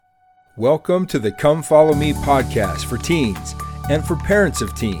Welcome to the Come Follow Me podcast for teens and for parents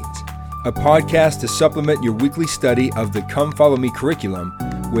of teens, a podcast to supplement your weekly study of the Come Follow Me curriculum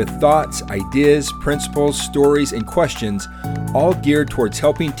with thoughts, ideas, principles, stories, and questions, all geared towards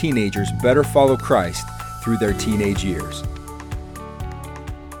helping teenagers better follow Christ through their teenage years.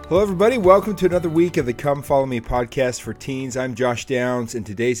 Hello, everybody. Welcome to another week of the Come Follow Me podcast for teens. I'm Josh Downs, and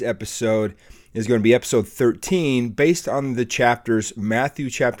today's episode is going to be episode 13, based on the chapters Matthew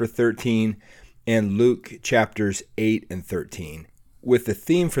chapter 13 and Luke chapters 8 and 13, with the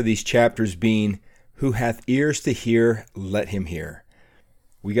theme for these chapters being, "Who hath ears to hear, let him hear."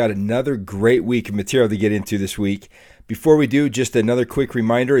 We got another great week of material to get into this week. Before we do, just another quick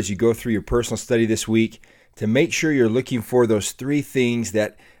reminder as you go through your personal study this week to make sure you're looking for those three things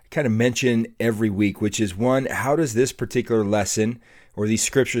that I kind of mention every week, which is one, how does this particular lesson or these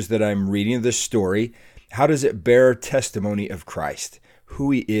scriptures that I'm reading, this story, how does it bear testimony of Christ,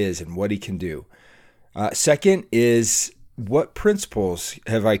 who he is and what he can do? Second is, what principles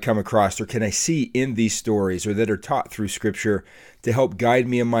have I come across or can I see in these stories or that are taught through scripture to help guide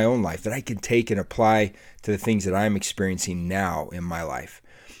me in my own life that I can take and apply to the things that I'm experiencing now in my life?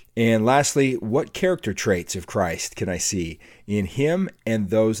 And lastly, what character traits of Christ can I see in him and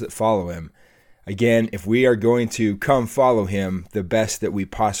those that follow him? Again, if we are going to come follow him the best that we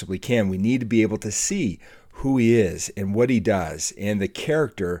possibly can, we need to be able to see who he is and what he does and the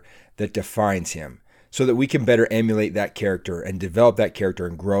character that defines him so that we can better emulate that character and develop that character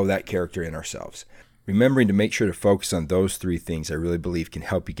and grow that character in ourselves. Remembering to make sure to focus on those three things I really believe can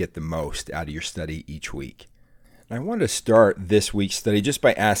help you get the most out of your study each week. I want to start this week's study just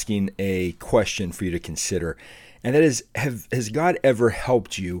by asking a question for you to consider. And that is, has God ever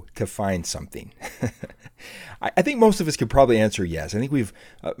helped you to find something? I think most of us could probably answer yes. I think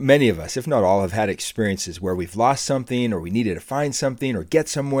many of us, if not all, have had experiences where we've lost something or we needed to find something or get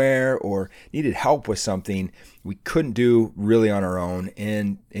somewhere or needed help with something we couldn't do really on our own.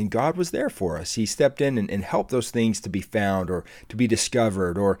 And God was there for us. He stepped in and helped those things to be found or to be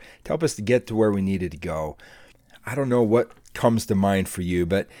discovered or to help us to get to where we needed to go. I don't know what comes to mind for you,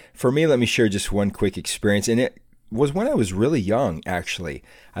 but for me, let me share just one quick experience. And it was when I was really young, actually.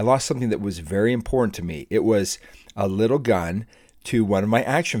 I lost something that was very important to me. It was a little gun to one of my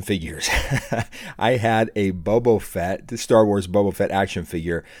action figures. I had a Boba Fett, the Star Wars Boba Fett action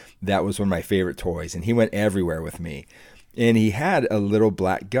figure. That was one of my favorite toys, and he went everywhere with me. And he had a little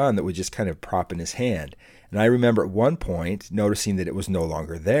black gun that would just kind of prop in his hand. And I remember at one point noticing that it was no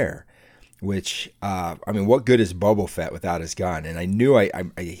longer there. Which, what good is Boba Fett without his gun? And I knew I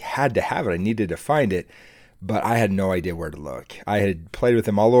had to have it. I needed to find it, but I had no idea where to look. I had played with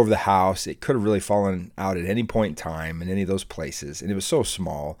him all over the house. It could have really fallen out at any point in time in any of those places, and it was so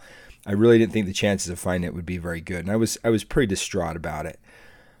small. I really didn't think the chances of finding it would be very good, and I was pretty distraught about it.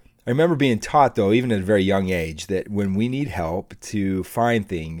 I remember being taught, though, even at a very young age, that when we need help to find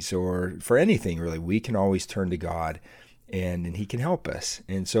things or for anything really, we can always turn to God. And he can help us.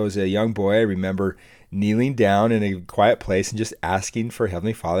 And so as a young boy, I remember kneeling down in a quiet place and just asking for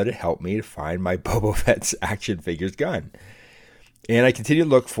Heavenly Father to help me to find my Boba Fett's action figure's gun. And I continued to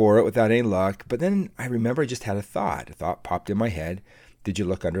look for it without any luck. But then I remember I just had a thought. A thought popped in my head. Did you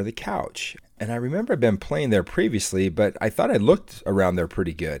look under the couch? And I remember I'd been playing there previously, but I thought I looked around there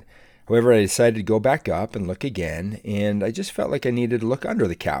pretty good. However, I decided to go back up and look again, and I just felt like I needed to look under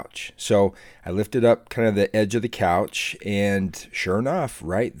the couch. So I lifted up kind of the edge of the couch, and sure enough,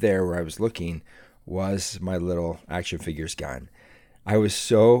 right there where I was looking was my little action figure's gun. I was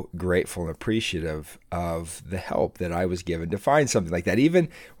so grateful and appreciative of the help that I was given to find something like that, even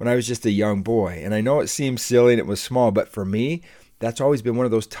when I was just a young boy. And I know it seems silly and it was small, but for me, that's always been one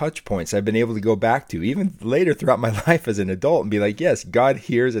of those touch points I've been able to go back to, even later throughout my life as an adult, and be like, yes, God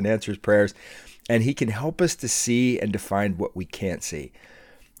hears and answers prayers, and he can help us to see and to find what we can't see.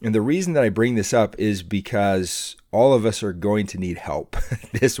 And the reason that I bring this up is because all of us are going to need help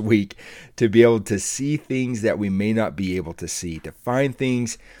this week to be able to see things that we may not be able to see, to find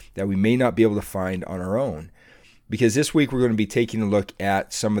things that we may not be able to find on our own. Because this week we're going to be taking a look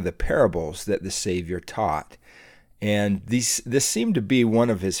at some of the parables that the Savior taught. And this seemed to be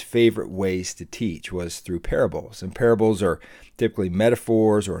one of his favorite ways to teach was through parables. And parables are typically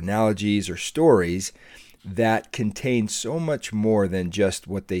metaphors or analogies or stories that contain so much more than just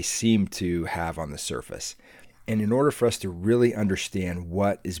what they seem to have on the surface. And in order for us to really understand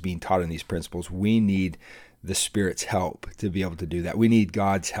what is being taught in these principles, we need the Spirit's help to be able to do that. We need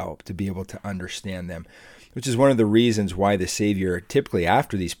God's help to be able to understand them, which is one of the reasons why the Savior, typically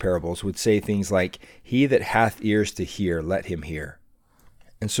after these parables, would say things like, "He that hath ears to hear, let him hear."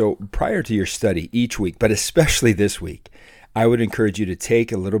 And so prior to your study each week, but especially this week, I would encourage you to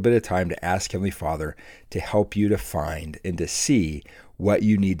take a little bit of time to ask Heavenly Father to help you to find and to see what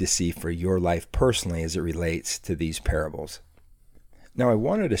you need to see for your life personally as it relates to these parables. Now, I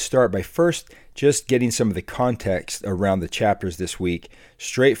wanted to start by first just getting some of the context around the chapters this week,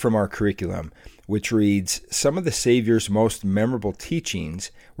 straight from our curriculum, which reads, some of the Savior's most memorable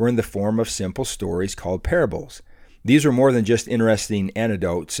teachings were in the form of simple stories called parables. These are more than just interesting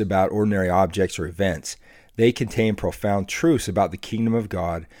anecdotes about ordinary objects or events. They contain profound truths about the kingdom of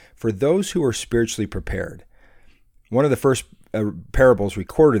God for those who are spiritually prepared. One of the first parables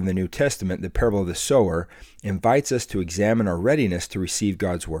recorded in the New Testament, the parable of the sower, invites us to examine our readiness to receive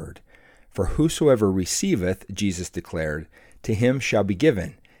God's word. For whosoever receiveth, Jesus declared, to him shall be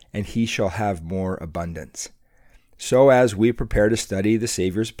given, and he shall have more abundance. So as we prepare to study the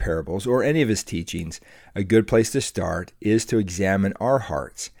Savior's parables or any of his teachings, a good place to start is to examine our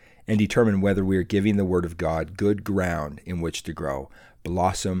hearts and determine whether we are giving the word of God good ground in which to grow,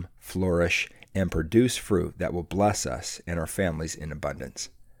 blossom, flourish, and produce fruit that will bless us and our families in abundance.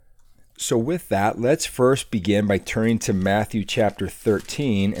 So with that, let's first begin by turning to Matthew chapter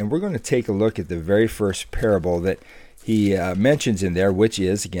 13, and we're going to take a look at the very first parable that he mentions in there, which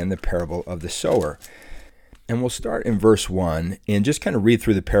is, again, the parable of the sower. And we'll start in verse 1 and just kind of read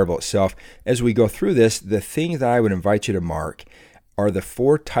through the parable itself. As we go through this, the thing that I would invite you to mark are the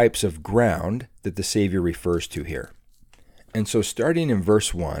 4 types of ground that the Savior refers to here. And so starting in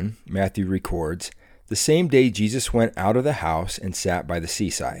verse 1, Matthew records, the same day Jesus went out of the house and sat by the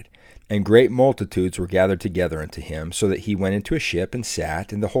seaside, and great multitudes were gathered together unto him, so that he went into a ship and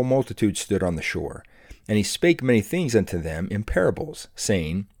sat, and the whole multitude stood on the shore. And he spake many things unto them in parables,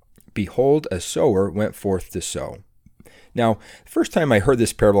 saying, behold, a sower went forth to sow. Now, the first time I heard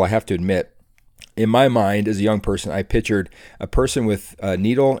this parable, I have to admit, in my mind, as a young person, I pictured a person with a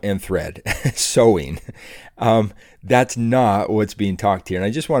needle and thread sewing. That's not what's being talked here. And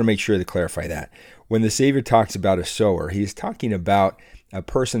I just want to make sure to clarify that. When the Savior talks about a sower, he's talking about a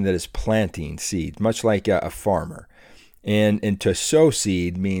person that is planting seed, much like a farmer. And to sow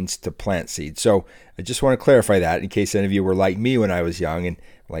seed means to plant seed. So I just want to clarify that in case any of you were like me when I was young and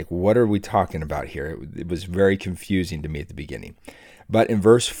like, what are we talking about here? It was very confusing to me at the beginning. But in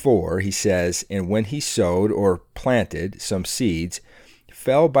verse 4, he says, and when he sowed or planted some seeds,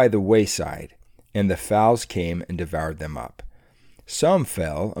 fell by the wayside, and the fowls came and devoured them up. Some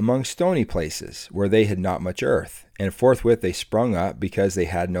fell among stony places, where they had not much earth, and forthwith they sprung up, because they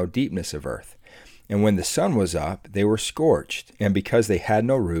had no deepness of earth. And when the sun was up, they were scorched, and because they had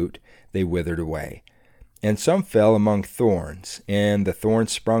no root, they withered away. And some fell among thorns, and the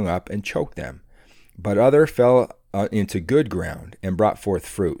thorns sprung up and choked them. But other fell into good ground, and brought forth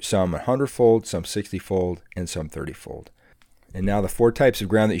fruit, some 100-fold, some 60-fold, and some 30-fold. And now the 4 types of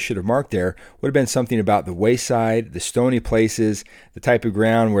ground that you should have marked there would have been something about the wayside, the stony places, the type of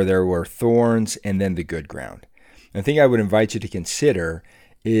ground where there were thorns, and then the good ground. And the thing I would invite you to consider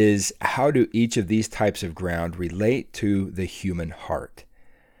is, how do each of these types of ground relate to the human heart?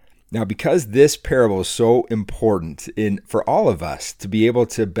 Now, because this parable is so important for all of us to be able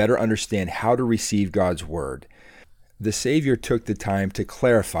to better understand how to receive God's word, the Savior took the time to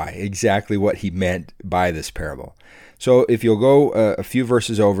clarify exactly what he meant by this parable. So if you'll go a few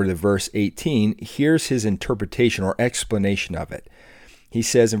verses over to verse 18, here's his interpretation or explanation of it. He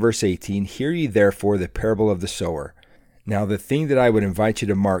says in verse 18, hear ye therefore the parable of the sower. Now, the thing that I would invite you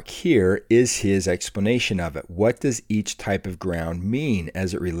to mark here is his explanation of it. What does each type of ground mean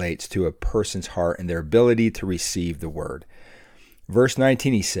as it relates to a person's heart and their ability to receive the word? Verse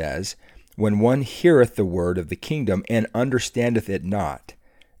 19, he says, when one heareth the word of the kingdom and understandeth it not,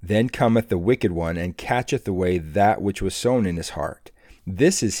 then cometh the wicked one and catcheth away that which was sown in his heart.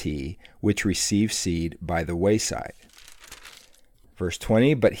 This is he which received seed by the wayside. Verse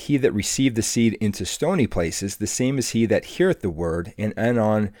 20, but he that received the seed into stony places, the same is he that heareth the word, and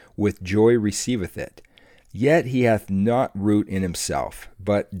anon with joy receiveth it. Yet he hath not root in himself,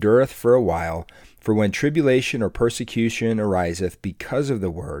 but dureth for a while. For when tribulation or persecution ariseth because of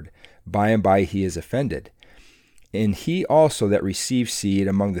the word, by and by he is offended. And he also that received seed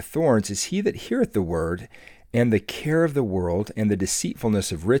among the thorns is he that heareth the word, and the care of the world and the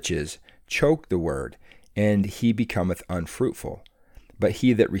deceitfulness of riches choke the word, and he becometh unfruitful. But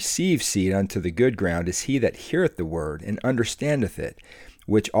he that receives seed unto the good ground is he that heareth the word, and understandeth it,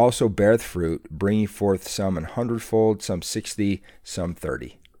 which also beareth fruit, bringing forth some 100-fold, some 60, some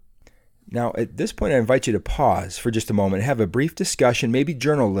 30. Now, at this point, I invite you to pause for just a moment and have a brief discussion, maybe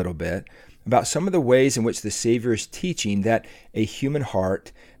journal a little bit, about some of the ways in which the Savior is teaching that a human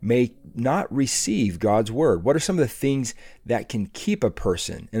heart may not receive God's word. What are some of the things that can keep a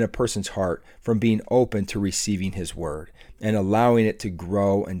person in a person's heart from being open to receiving his word? and allowing it to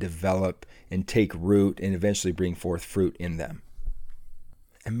grow and develop and take root and eventually bring forth fruit in them.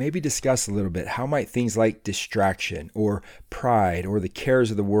 And maybe discuss a little bit how might things like distraction or pride or the cares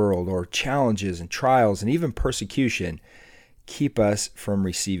of the world or challenges and trials and even persecution keep us from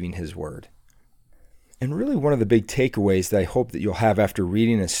receiving His Word. And really one of the big takeaways that I hope that you'll have after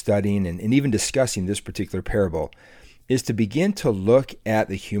reading and studying and even discussing this particular parable is to begin to look at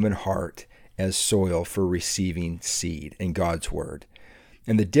the human heart as soil for receiving seed in God's Word.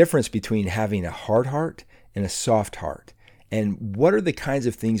 And the difference between having a hard heart and a soft heart. And what are the kinds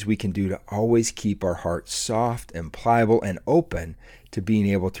of things we can do to always keep our hearts soft and pliable and open to being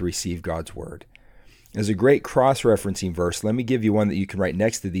able to receive God's Word? As a great cross-referencing verse, let me give you one that you can write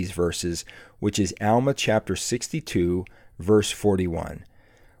next to these verses, which is Alma chapter 62, verse 41,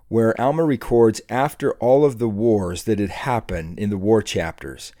 where Alma records after all of the wars that had happened in the war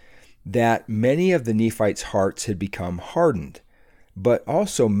chapters, that many of the Nephites' hearts had become hardened, but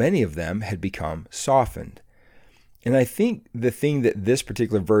also many of them had become softened. And I think the thing that this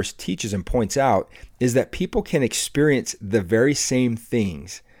particular verse teaches and points out is that people can experience the very same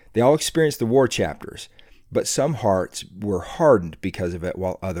things. They all experienced the war chapters, but some hearts were hardened because of it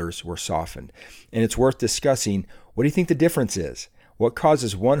while others were softened. And it's worth discussing, what do you think the difference is? What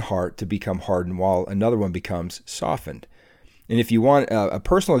causes one heart to become hardened while another one becomes softened? And if you want a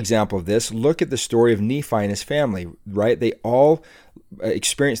personal example of this, look at the story of Nephi and his family, right? They all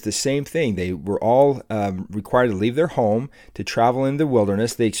experienced the same thing. They were all required to leave their home to travel in the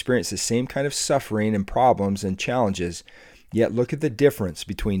wilderness. They experienced the same kind of suffering and problems and challenges. Yet look at the difference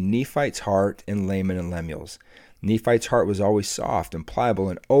between Nephi's heart and Laman and Lemuel's. Nephi's heart was always soft and pliable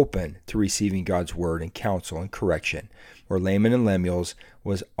and open to receiving God's word and counsel and correction, where Laman and Lemuel's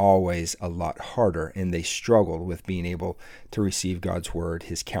was always a lot harder, and they struggled with being able to receive God's word,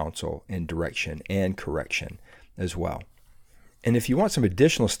 His counsel, and direction and correction as well. And if you want some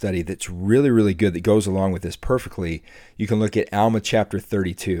additional study that's really, really good that goes along with this perfectly, you can look at Alma chapter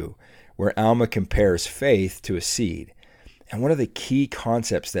 32, where Alma compares faith to a seed. And one of the key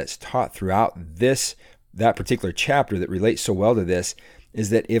concepts that's taught throughout that particular chapter that relates so well to this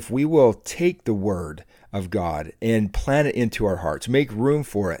is that if we will take the word of God and plant it into our hearts, make room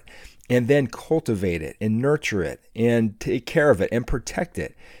for it, and then cultivate it and nurture it and take care of it and protect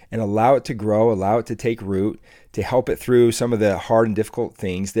it and allow it to grow, allow it to take root, to help it through some of the hard and difficult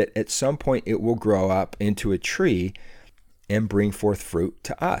things, that at some point it will grow up into a tree and bring forth fruit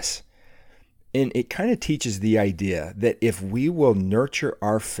to us. And it kind of teaches the idea that if we will nurture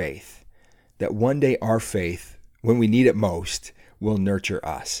our faith, that one day our faith, when we need it most, will nurture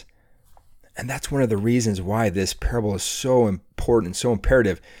us. And that's one of the reasons why this parable is so important and so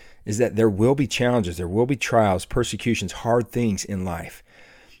imperative, is that there will be challenges, there will be trials, persecutions, hard things in life.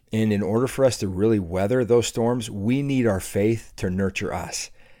 And in order for us to really weather those storms, we need our faith to nurture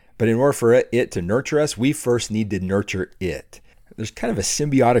us. But in order for it to nurture us, we first need to nurture it. There's kind of a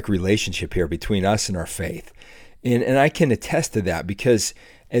symbiotic relationship here between us and our faith. And I can attest to that, because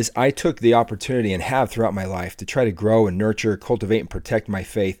as I took the opportunity and have throughout my life to try to grow and nurture, cultivate, and protect my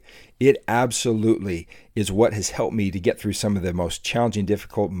faith, it absolutely is what has helped me to get through some of the most challenging,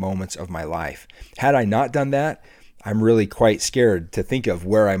 difficult moments of my life. Had I not done that, I'm really quite scared to think of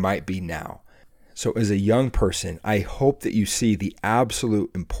where I might be now. So as a young person, I hope that you see the absolute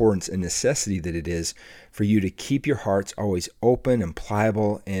importance and necessity that it is for you to keep your hearts always open and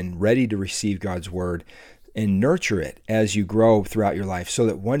pliable and ready to receive God's word, and nurture it as you grow throughout your life, so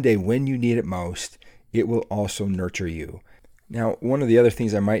that one day when you need it most, it will also nurture you. Now, one of the other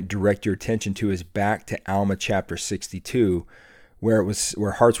things I might direct your attention to is back to Alma chapter 62, where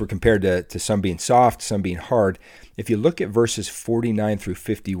hearts were compared to some being soft, some being hard. If you look at verses 49 through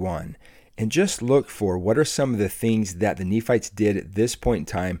 51, and just look for what are some of the things that the Nephites did at this point in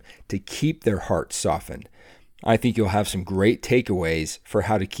time to keep their hearts softened, I think you'll have some great takeaways for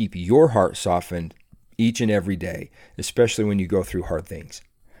how to keep your heart softened each and every day, especially when you go through hard things.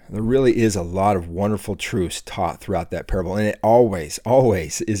 There really is a lot of wonderful truths taught throughout that parable, and it always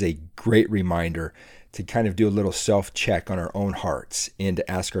is a great reminder to kind of do a little self-check on our own hearts and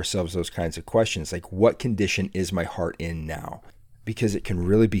to ask ourselves those kinds of questions, like, what condition is my heart in now? Because it can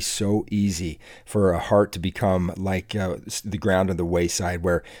really be so easy for a heart to become like the ground on the wayside,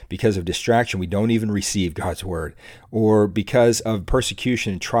 where because of distraction we don't even receive God's word, or because of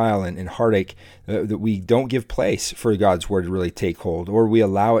persecution and trial and heartache that we don't give place for God's word to really take hold, or we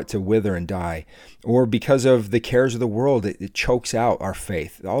allow it to wither and die, or because of the cares of the world it chokes out our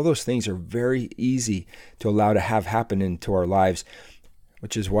faith. All those things are very easy to allow to have happen into our lives,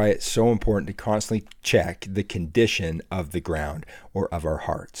 which is why it's so important to constantly check the condition of the ground or of our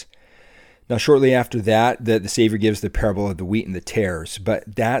hearts. Now, shortly after that, the Savior gives the parable of the wheat and the tares,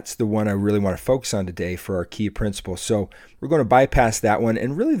 but that's the one I really want to focus on today for our key principles. So we're going to bypass that one,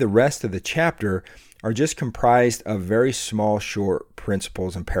 and really the rest of the chapter are just comprised of very small, short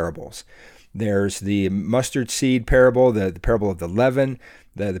principles and parables. There's the mustard seed parable, the parable of the leaven,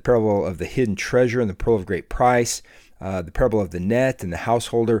 the parable of the hidden treasure and the pearl of great price, the parable of the net and the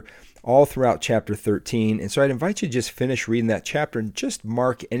householder, all throughout chapter 13. And so I'd invite you to just finish reading that chapter and just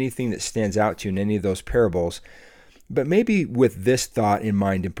mark anything that stands out to you in any of those parables, but maybe with this thought in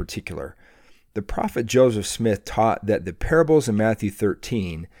mind in particular. The prophet Joseph Smith taught that the parables in Matthew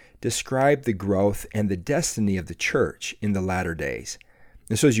 13 describe the growth and the destiny of the church in the latter days.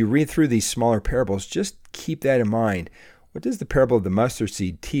 And so as you read through these smaller parables, just keep that in mind. What does the parable of the mustard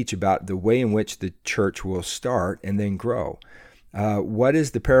seed teach about the way in which the church will start and then grow? What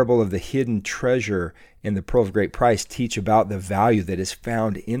does the parable of the hidden treasure and the pearl of great price teach about the value that is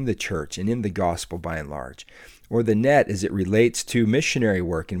found in the church and in the gospel by and large? Or the net as it relates to missionary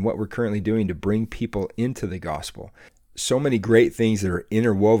work and what we're currently doing to bring people into the gospel. So many great things that are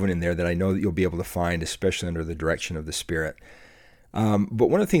interwoven in there that I know that you'll be able to find, especially under the direction of the Spirit. But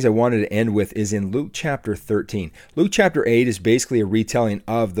one of the things I wanted to end with is in Luke chapter 13. Luke chapter 8 is basically a retelling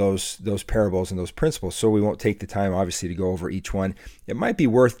of those parables and those principles, so we won't take the time, obviously, to go over each one. It might be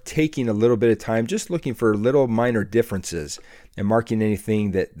worth taking a little bit of time just looking for little minor differences and marking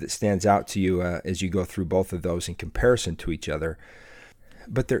anything that stands out to you as you go through both of those in comparison to each other.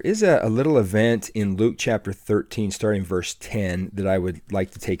 But there is a little event in Luke chapter 13, starting verse 10, that I would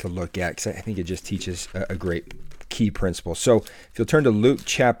like to take a look at because I think it just teaches a great key principle. So if you'll turn to Luke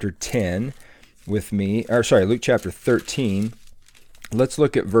chapter 10 with me, Luke chapter 13, let's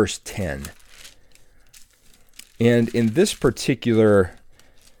look at verse 10. And in this particular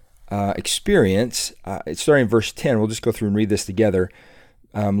experience, it's starting in verse 10. We'll just go through and read this together.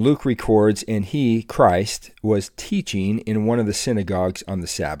 Luke records, and he, Christ, was teaching in one of the synagogues on the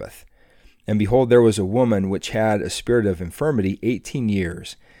Sabbath. And behold, there was a woman which had a spirit of infirmity 18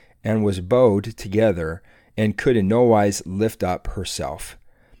 years, and was bowed together, and could in no wise lift up herself.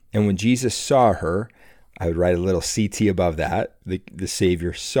 And when Jesus saw her, I would write a little CT above that, the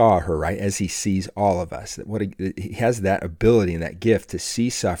Savior saw her, right, as he sees all of us. He has that ability and that gift to see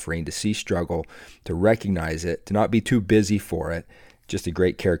suffering, to see struggle, to recognize it, to not be too busy for it. Just a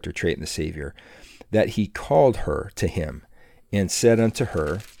great character trait in the Savior. That he called her to him and said unto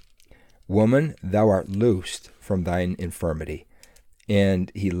her, Woman, thou art loosed from thine infirmity.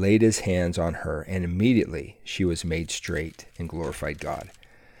 And he laid his hands on her, and immediately she was made straight and glorified God.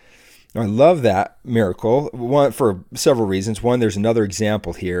 Now, I love that miracle for several reasons. One, there's another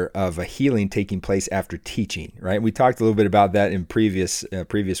example here of a healing taking place after teaching, right? We talked a little bit about that in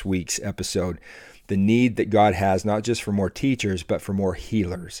previous week's episode. The need that God has, not just for more teachers, but for more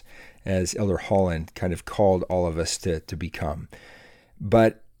healers, as Elder Holland kind of called all of us to become.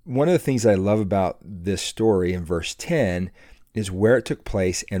 But one of the things I love about this story in verse 10 is where it took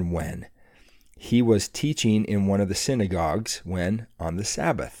place and when. He was teaching in one of the synagogues when? On the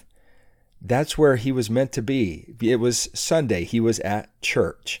Sabbath. That's where he was meant to be. It was Sunday. He was at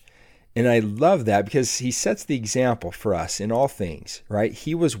church. And I love that because he sets the example for us in all things, right?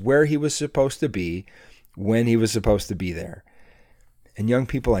 He was where he was supposed to be when he was supposed to be there. And young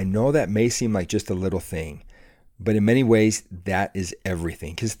people, I know that may seem like just a little thing, but in many ways, that is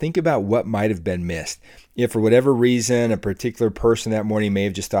everything. Because think about what might have been missed. If for whatever reason, a particular person that morning may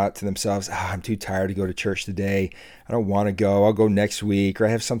have just thought to themselves, I'm too tired to go to church today. I don't want to go. I'll go next week, or I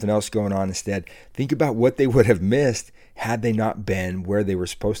have something else going on instead. Think about what they would have missed had they not been where they were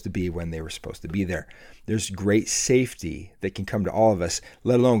supposed to be when they were supposed to be there. There's great safety that can come to all of us,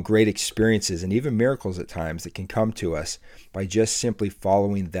 let alone great experiences and even miracles at times that can come to us by just simply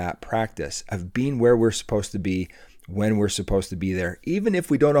following that practice of being where we're supposed to be when we're supposed to be there, even if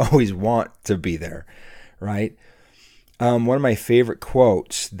we don't always want to be there, right? One of my favorite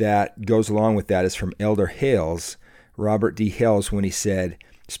quotes that goes along with that is from Elder Hales, Robert D. Hales, when he said,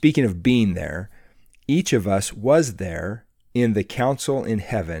 speaking of being there, each of us was there in the council in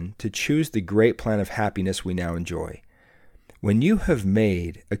heaven to choose the great plan of happiness we now enjoy. When you have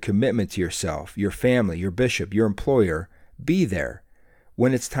made a commitment to yourself, your family, your bishop, your employer, be there.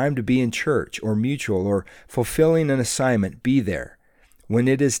 When it's time to be in church or mutual or fulfilling an assignment, be there. When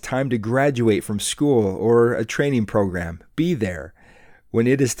it is time to graduate from school or a training program, be there. When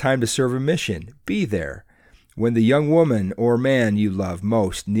it is time to serve a mission, be there. When the young woman or man you love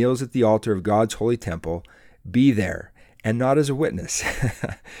most kneels at the altar of God's holy temple, be there, and not as a witness.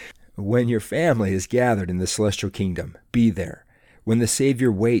 When your family is gathered in the celestial kingdom, be there. When the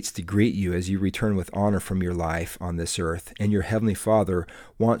Savior waits to greet you as you return with honor from your life on this earth, and your Heavenly Father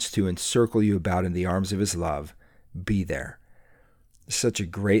wants to encircle you about in the arms of His love, be there. Such a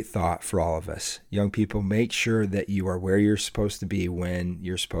great thought for all of us. Young people, make sure that you are where you're supposed to be when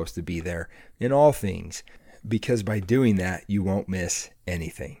you're supposed to be there in all things, because by doing that, you won't miss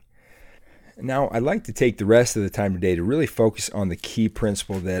anything. Now, I'd like to take the rest of the time today to really focus on the key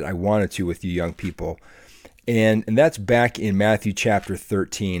principle that I wanted to with you young people. And that's back in Matthew chapter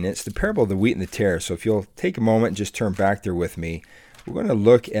 13. It's the parable of the wheat and the tares. So if you'll take a moment and just turn back there with me, we're going to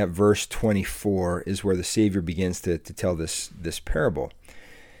look at verse 24 is where the Savior begins to tell this parable.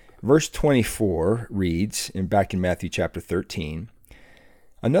 Verse 24 reads, back in Matthew chapter 13,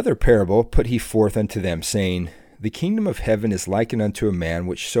 "Another parable put he forth unto them, saying, The kingdom of heaven is likened unto a man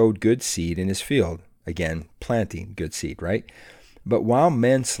which sowed good seed in his field." Again, planting good seed, right? "But while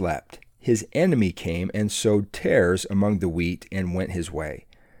men slept, his enemy came and sowed tares among the wheat and went his way.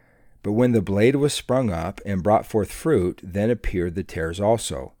 But when the blade was sprung up and brought forth fruit, then appeared the tares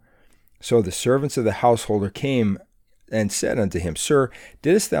also. So the servants of the householder came and said unto him, Sir,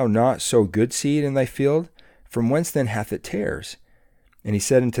 didst thou not sow good seed in thy field? From whence then hath it tares? And he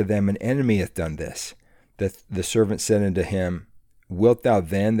said unto them, An enemy hath done this. The servant said unto him, Wilt thou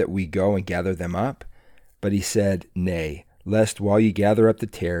then that we go and gather them up? But he said, Nay, lest while ye gather up the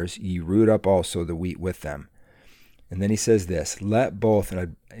tares, ye root up also the wheat with them. And then he says this, Let both, and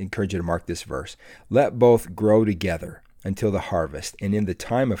I encourage you to mark this verse, let both grow together until the harvest. And in the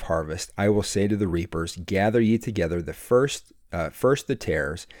time of harvest, I will say to the reapers, Gather ye together the first the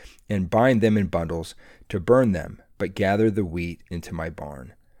tares, and bind them in bundles to burn them, but gather the wheat into my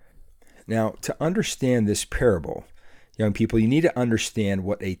barn. Now, to understand this parable, young people, you need to understand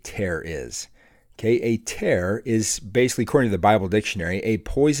what a tare is. Okay, a tare is basically, according to the Bible dictionary, a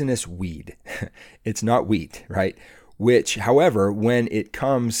poisonous weed. It's not wheat, right? Which, however, when it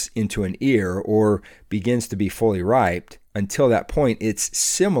comes into an ear or begins to be fully ripe, until that point, it's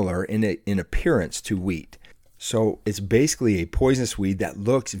similar in appearance to wheat. So it's basically a poisonous weed that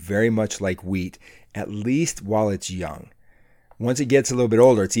looks very much like wheat, at least while it's young. Once it gets a little bit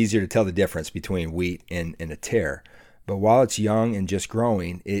older, it's easier to tell the difference between wheat and a tare. But while it's young and just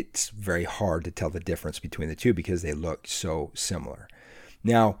growing, it's very hard to tell the difference between the two because they look so similar.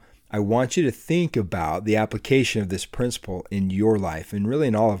 Now, I want you to think about the application of this principle in your life and really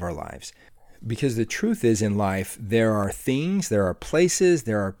in all of our lives. Because the truth is, in life, there are things, there are places,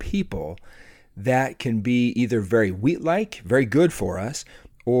 there are people that can be either very wheat-like, very good for us,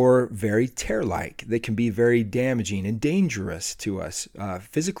 or very tare-like, that can be very damaging and dangerous to us,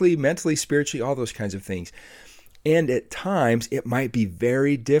 physically, mentally, spiritually, all those kinds of things. And at times, it might be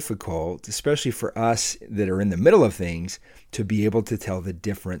very difficult, especially for us that are in the middle of things, to be able to tell the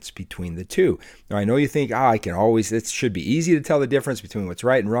difference between the two. Now, I know you think, it should be easy to tell the difference between what's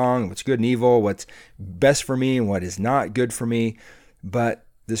right and wrong, what's good and evil, what's best for me and what is not good for me. But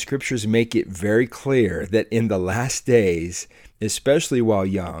the scriptures make it very clear that in the last days, especially while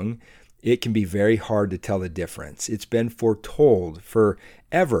young, it can be very hard to tell the difference. It's been foretold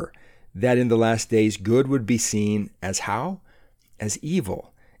forever that in the last days, good would be seen as how? As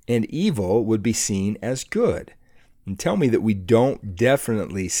evil. And evil would be seen as good. And tell me that we don't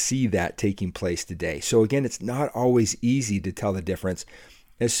definitely see that taking place today. So again, it's not always easy to tell the difference,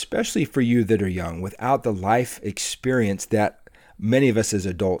 especially for you that are young, without the life experience that many of us as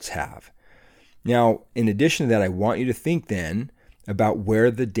adults have. Now, in addition to that, I want you to think then about where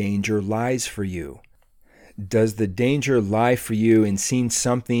the danger lies for you. Does the danger lie for you in seeing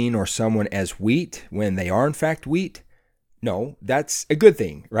something or someone as wheat when they are in fact wheat? No, that's a good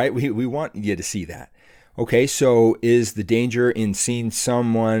thing, right? We want you to see that. Okay, so is the danger in seeing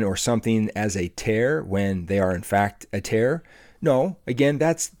someone or something as a tare when they are in fact a tare? No, again,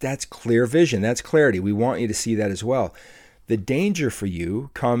 that's clear vision, that's clarity. We want you to see that as well. The danger for you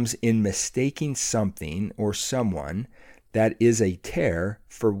comes in mistaking something or someone that is a tare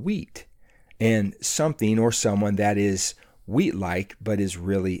for wheat, and something or someone that is wheat-like but is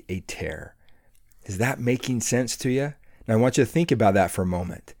really a tare. Is that making sense to you? Now I want you to think about that for a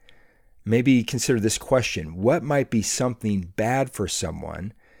moment. Maybe consider this question. What might be something bad for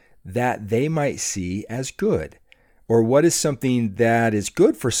someone that they might see as good? Or what is something that is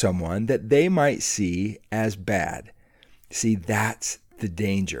good for someone that they might see as bad? See, that's the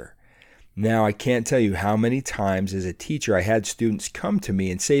danger. Now, I can't tell you how many times as a teacher I had students come to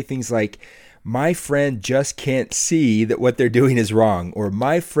me and say things like, my friend just can't see that what they're doing is wrong, or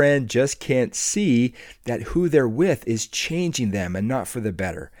my friend just can't see that who they're with is changing them and not for the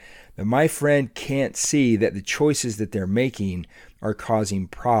better. That my friend can't see that the choices that they're making are causing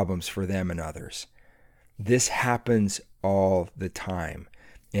problems for them and others. This happens all the time.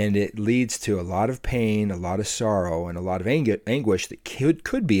 And it leads to a lot of pain, a lot of sorrow, and a lot of anguish that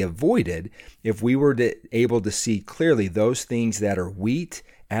could be avoided if we were able to see clearly those things that are wheat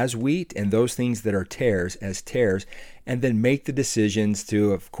as wheat and those things that are tares as tares, and then make the decisions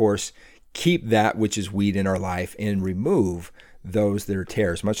to, of course, keep that which is wheat in our life and remove those that are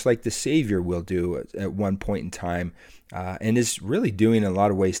tares, much like the Savior will do at one point in time, and is really doing in a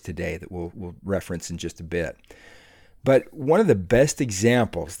lot of ways today that we'll reference in just a bit. But one of the best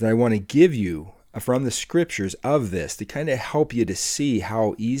examples that I want to give you from the scriptures of this to kind of help you to see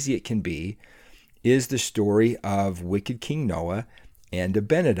how easy it can be is the story of wicked King Noah and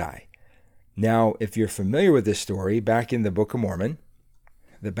Abinadi. Now, if you're familiar with this story, back in the Book of Mormon,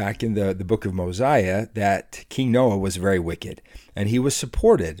 back in the book of Mosiah, that King Noah was very wicked, and he was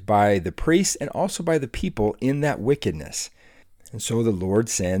supported by the priests and also by the people in that wickedness. And so the Lord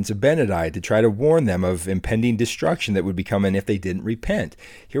sends Abinadi to try to warn them of impending destruction that would be coming if they didn't repent.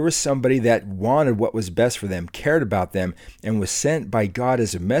 Here was somebody that wanted what was best for them, cared about them, and was sent by God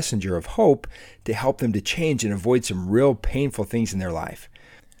as a messenger of hope to help them to change and avoid some real painful things in their life.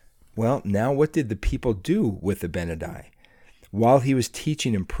 Well, now what did the people do with Abinadi? While he was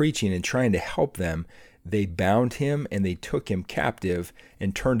teaching and preaching and trying to help them, they bound him and they took him captive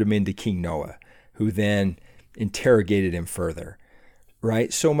and turned him into King Noah, who then interrogated him further.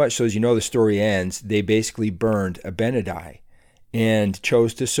 Right? So much so, as you know, the story ends, they basically burned Abinadi and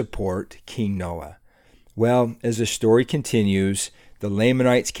chose to support King Noah. Well, as the story continues, the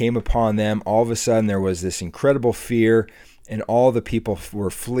Lamanites came upon them. All of a sudden, there was this incredible fear, and all the people were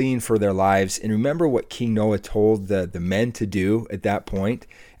fleeing for their lives. And remember what King Noah told the men to do at that point,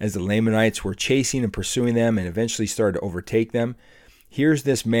 as the Lamanites were chasing and pursuing them and eventually started to overtake them. Here's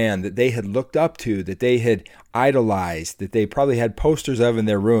this man that they had looked up to, that they had idolized, that they probably had posters of in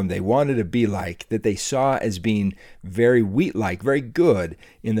their room, they wanted to be like, that they saw as being very wheat-like, very good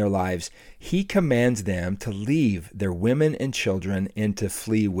in their lives. He commands them to leave their women and children and to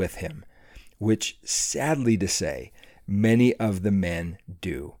flee with him, which, sadly to say, many of the men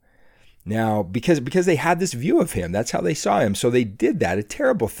do. Now, because they had this view of him, that's how they saw him, so they did that, a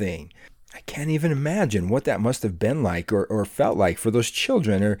terrible thing. I can't even imagine what that must have been like or felt like for those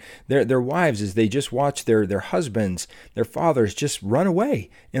children or their wives as they just watched their husbands, their fathers just run away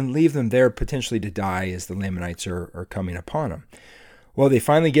and leave them there potentially to die as the Lamanites are coming upon them. Well, they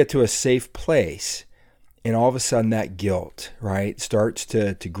finally get to a safe place, and all of a sudden that guilt, right, starts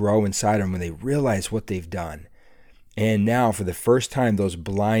to grow inside them when they realize what they've done. And now for the first time, those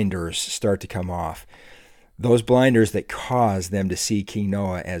blinders start to come off. Those blinders that caused them to see King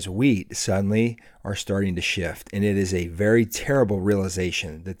Noah as wheat suddenly are starting to shift. And it is a very terrible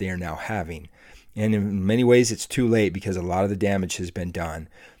realization that they are now having. And in many ways, it's too late because a lot of the damage has been done.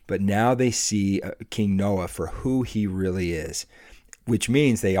 But now they see King Noah for who he really is, which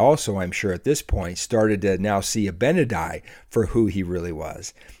means they also, I'm sure at this point, started to now see Abinadi for who he really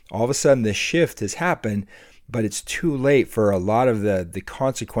was. All of a sudden, this shift has happened. But it's too late for a lot of the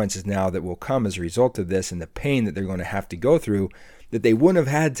consequences now that will come as a result of this and the pain that they're going to have to go through that they wouldn't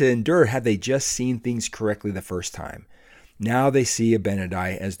have had to endure had they just seen things correctly the first time. Now they see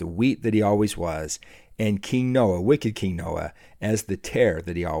Abinadi as the wheat that he always was, and King Noah, wicked King Noah, as the tare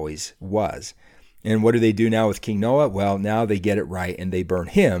that he always was. And what do they do now with King Noah? Well, now they get it right and they burn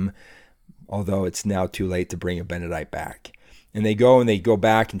him, although it's now too late to bring Abinadi back. And they go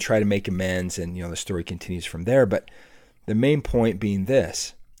back and try to make amends, and the story continues from there. But the main point being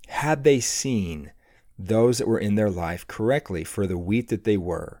this: had they seen those that were in their life correctly for the wheat that they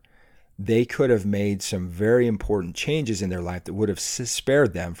were, they could have made some very important changes in their life that would have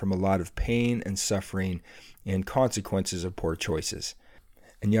spared them from a lot of pain and suffering and consequences of poor choices.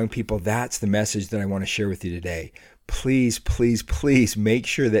 And young people, that's the message that I want to share with you today. Please, please, please make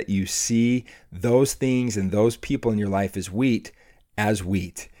sure that you see those things and those people in your life as wheat,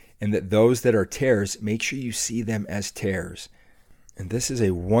 and that those that are tares, make sure you see them as tares. And this is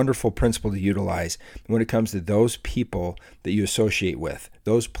a wonderful principle to utilize when it comes to those people that you associate with,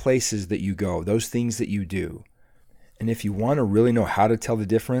 those places that you go, those things that you do. And if you want to really know how to tell the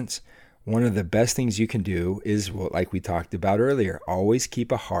difference, one of the best things you can do is, like we talked about earlier, always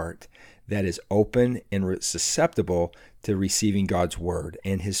keep a heart that is open and susceptible to receiving God's word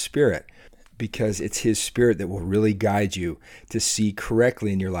and his Spirit, because it's his Spirit that will really guide you to see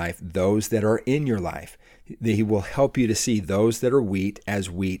correctly in your life those that are in your life. He will help you to see those that are wheat as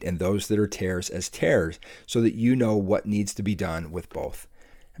wheat and those that are tares as tares, so that you know what needs to be done with both.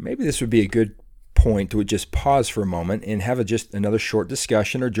 And maybe this would be a good point to just pause for a moment and have just another short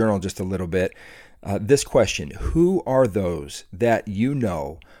discussion or journal just a little bit. This question: who are those that you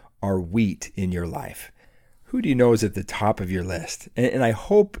know are wheat in your life? who do you know is at the top of your list? And I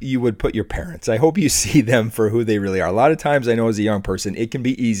hope you would put your parents. I hope you see them for who they really are. A lot of times I know as a young person, it can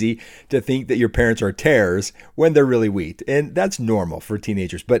be easy to think that your parents are tares when they're really wheat. And that's normal for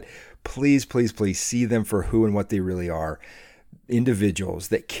teenagers. But please, please, please see them for who and what they really are. Individuals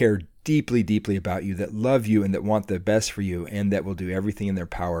that care deeply, deeply about you, that love you and that want the best for you, and that will do everything in their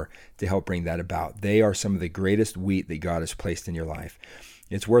power to help bring that about. They are some of the greatest wheat that God has placed in your life.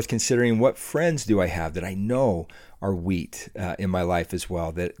 It's worth considering, what friends do I have that I know are wheat in my life as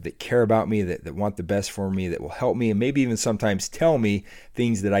well, that care about me, that want the best for me, that will help me, and maybe even sometimes tell me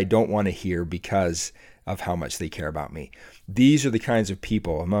things that I don't want to hear because of how much they care about me. These are the kinds of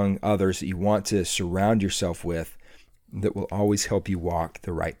people, among others, that you want to surround yourself with that will always help you walk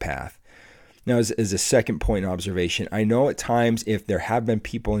the right path. Now, as a second point of observation, I know at times if there have been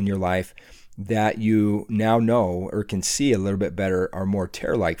people in your life that you now know or can see a little bit better are more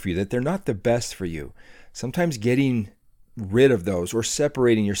tare-like for you, that they're not the best for you. Sometimes getting rid of those or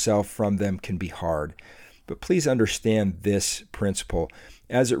separating yourself from them can be hard. But please understand this principle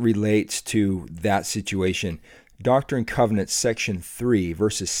as it relates to that situation. Doctrine and Covenants, section 3,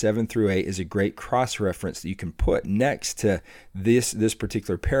 verses 7 through 8 is a great cross-reference that you can put next to this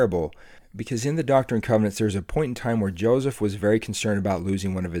particular parable. Because in the Doctrine and Covenants, there's a point in time where Joseph was very concerned about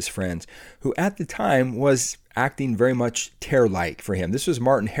losing one of his friends, who at the time was acting very much tare-like for him. This was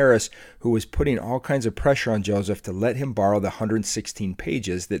Martin Harris, who was putting all kinds of pressure on Joseph to let him borrow the 116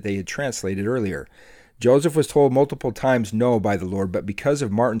 pages that they had translated earlier. Joseph was told multiple times no by the Lord, but because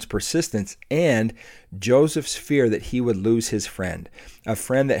of Martin's persistence and Joseph's fear that he would lose his friend, a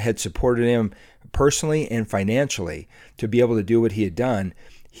friend that had supported him personally and financially to be able to do what he had done,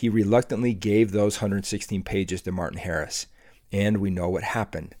 he reluctantly gave those 116 pages to Martin Harris. And we know what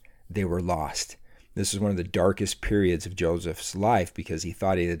happened. They were lost. This is one of the darkest periods of Joseph's life because he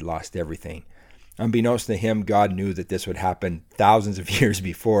thought he had lost everything. Unbeknownst to him, God knew that this would happen thousands of years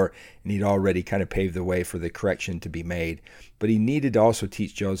before, and he'd already kind of paved the way for the correction to be made. But he needed to also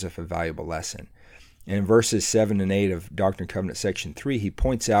teach Joseph a valuable lesson. And in verses 7 and 8 of Doctrine and Covenants section 3, he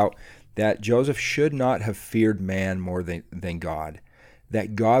points out that Joseph should not have feared man more than God,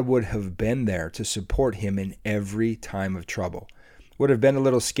 that God would have been there to support him in every time of trouble. Would have been a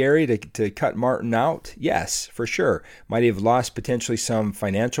little scary to cut Martin out? Yes, for sure. Might he have lost potentially some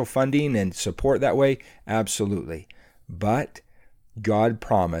financial funding and support that way? Absolutely. But God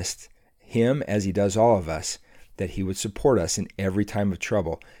promised him, as he does all of us, that he would support us in every time of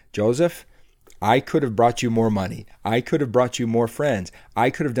trouble. Joseph, I could have brought you more money. I could have brought you more friends. I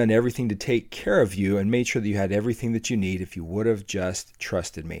could have done everything to take care of you and made sure that you had everything that you need if you would have just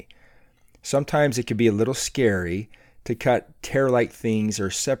trusted me. Sometimes it can be a little scary to cut tare-like things or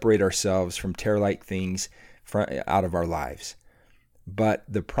separate ourselves from tare-like things out of our lives. But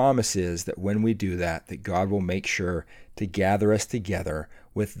the promise is that when we do that, that God will make sure to gather us together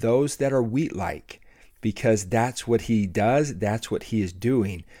with those that are wheat-like, because that's what he does, that's what he is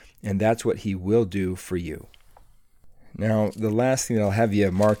doing, and that's what he will do for you. Now, the last thing that I'll have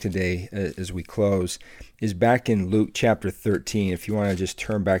you mark today as we close is back in Luke chapter 13. If you want to just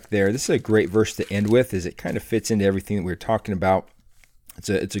turn back there. This is a great verse to end with, as it kind of fits into everything that we're talking about.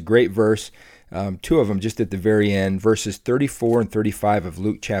 It's a great verse. Two of them just at the very end, verses 34 and 35 of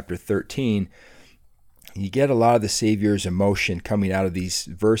Luke chapter 13. You get a lot of the Savior's emotion coming out of these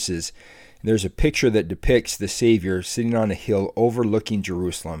verses. There's a picture that depicts the Savior sitting on a hill overlooking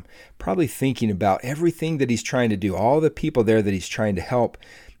Jerusalem, probably thinking about everything that he's trying to do, all the people there that he's trying to help,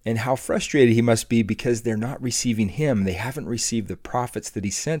 and how frustrated he must be because they're not receiving him. They haven't received the prophets that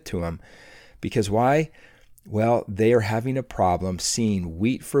he sent to him. Because why? Well, they are having a problem seeing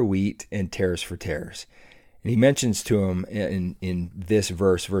wheat for wheat and tares for tares. And he mentions to him in this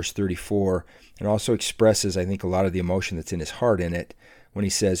verse 34, and also expresses, I think, a lot of the emotion that's in his heart in it, when he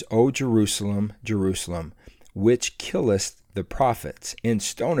says, O Jerusalem, Jerusalem, which killest the prophets, and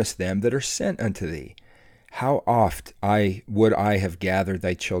stonest them that are sent unto thee. How oft would I have gathered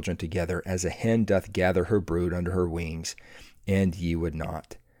thy children together, as a hen doth gather her brood under her wings, and ye would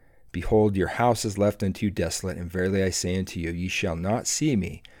not. Behold, your house is left unto you desolate, and verily I say unto you, ye shall not see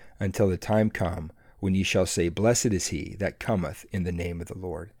me until the time come, when ye shall say, Blessed is he that cometh in the name of the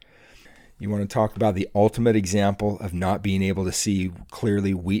Lord. You want to talk about the ultimate example of not being able to see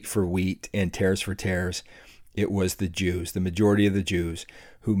clearly wheat for wheat and tares for tares? It was the Jews, the majority of the Jews,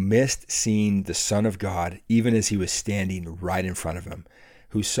 who missed seeing the Son of God even as he was standing right in front of them,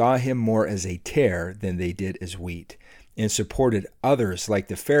 who saw him more as a tare than they did as wheat, and supported others like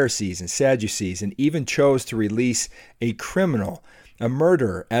the Pharisees and Sadducees, and even chose to release a criminal, a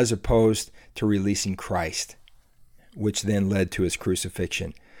murderer, as opposed to releasing Christ, which then led to his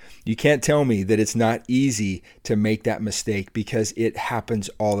crucifixion. You can't tell me that it's not easy to make that mistake, because it happens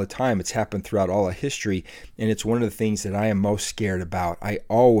all the time. It's happened throughout all of history, and it's one of the things that I am most scared about. I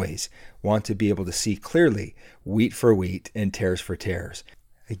always want to be able to see clearly wheat for wheat and tares for tares.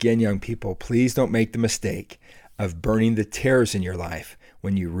 Again, young people, please don't make the mistake of burning the tares in your life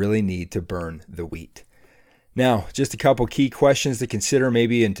when you really need to burn the wheat. Now, just a couple key questions to consider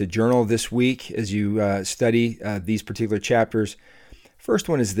maybe and to journal this week as you study these particular chapters. First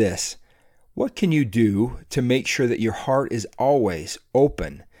one is this: what can you do to make sure that your heart is always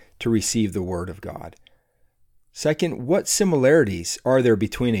open to receive the Word of God? Second, what similarities are there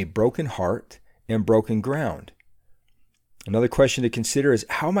between a broken heart and broken ground? Another question to consider is,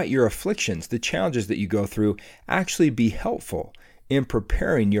 how might your afflictions, the challenges that you go through, actually be helpful in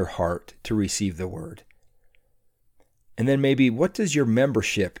preparing your heart to receive the Word? And then maybe, what does your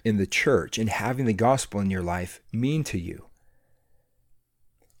membership in the church and having the gospel in your life mean to you?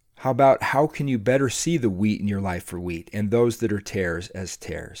 How about, how can you better see the wheat in your life for wheat and those that are tares as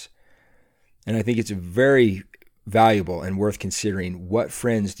tares? And I think it's very valuable and worth considering, what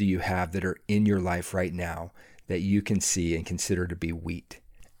friends do you have that are in your life right now that you can see and consider to be wheat?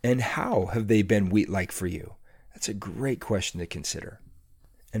 And how have they been wheat-like for you? That's a great question to consider.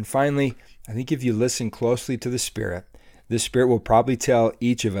 And finally, I think if you listen closely to the Spirit will probably tell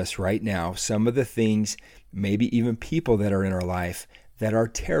each of us right now some of the things, maybe even people that are in our life that are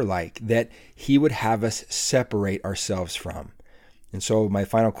tare-like, that He would have us separate ourselves from. And so my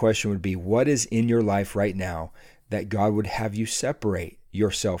final question would be, what is in your life right now that God would have you separate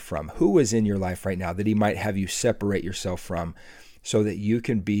yourself from? Who is in your life right now that He might have you separate yourself from so that you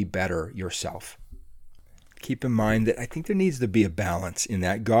can be better yourself? Keep in mind that I think there needs to be a balance in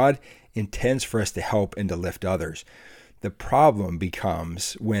that. God intends for us to help and to lift others. The problem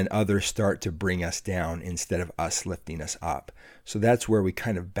becomes when others start to bring us down instead of us lifting us up. So that's where we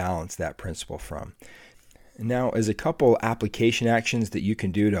kind of balance that principle from. And now, as a couple application actions that you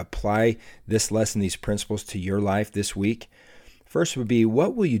can do to apply this lesson, these principles to your life this week, first would be,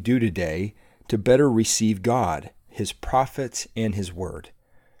 what will you do today to better receive God, His prophets, and His Word?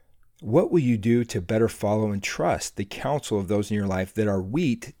 What will you do to better follow and trust the counsel of those in your life that are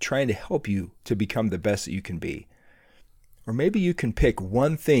wheat, trying to help you to become the best that you can be? Or maybe you can pick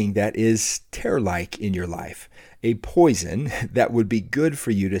one thing that is tare-like in your life, a poison that would be good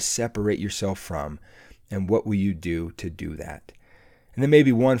for you to separate yourself from. And what will you do to do that? And then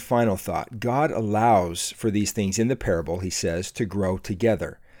maybe one final thought. God allows for these things in the parable, He says, to grow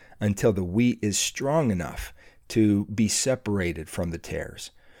together until the wheat is strong enough to be separated from the tares.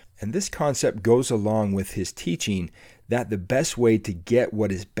 And this concept goes along with His teaching that the best way to get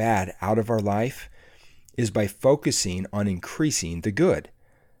what is bad out of our life is by focusing on increasing the good.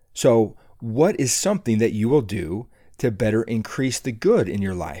 So, what is something that you will do to better increase the good in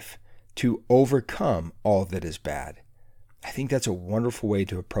your life, to overcome all that is bad? I think that's a wonderful way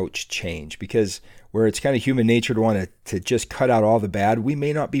to approach change, because where it's kind of human nature to want to just cut out all the bad, we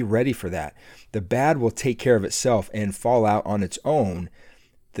may not be ready for that. The bad will take care of itself and fall out on its own.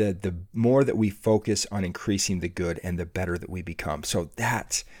 The more that we focus on increasing the good, and the better that we become. So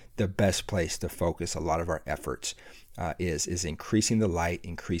that's the best place to focus a lot of our efforts, is increasing the light,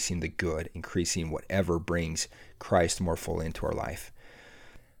 increasing the good, increasing whatever brings Christ more fully into our life.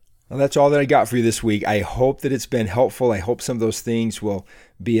 Well, that's all that I got for you this week. I hope that it's been helpful. I hope some of those things will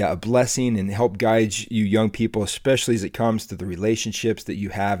be a blessing and help guide you young people, especially as it comes to the relationships that you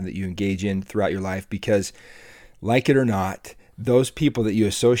have and that you engage in throughout your life, because like it or not, those people that you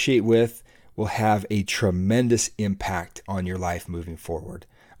associate with will have a tremendous impact on your life moving forward.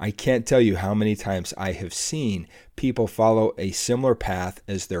 I can't tell you how many times I have seen people follow a similar path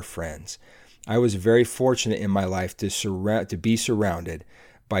as their friends. I was very fortunate in my life to be surrounded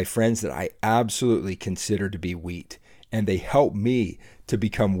by friends that I absolutely consider to be wheat, and they helped me to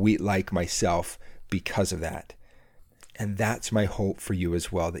become wheat-like myself because of that. And that's my hope for you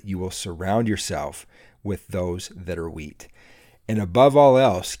as well, that you will surround yourself with those that are wheat. And above all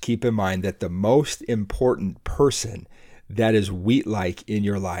else, keep in mind that the most important person that is wheat-like in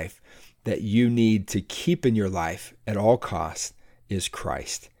your life, that you need to keep in your life at all costs, is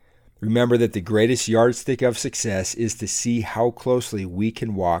Christ. Remember that the greatest yardstick of success is to see how closely we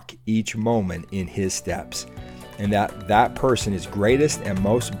can walk each moment in His steps, and that person is greatest and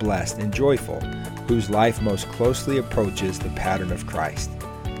most blessed and joyful, whose life most closely approaches the pattern of Christ.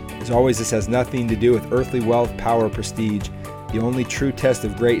 As always, this has nothing to do with earthly wealth, power, prestige. The only true test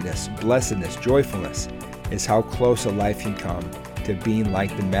of greatness, blessedness, joyfulness is how close a life can come to being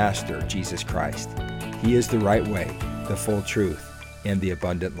like the Master, Jesus Christ. He is the right way, the full truth, and the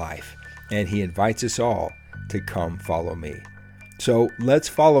abundant life. And He invites us all to come follow me. So let's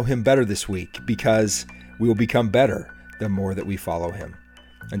follow him better this week, because we will become better the more that we follow him.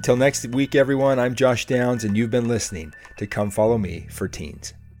 Until next week, everyone, I'm Josh Downs, and you've been listening to Come Follow Me for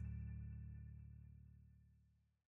Teens.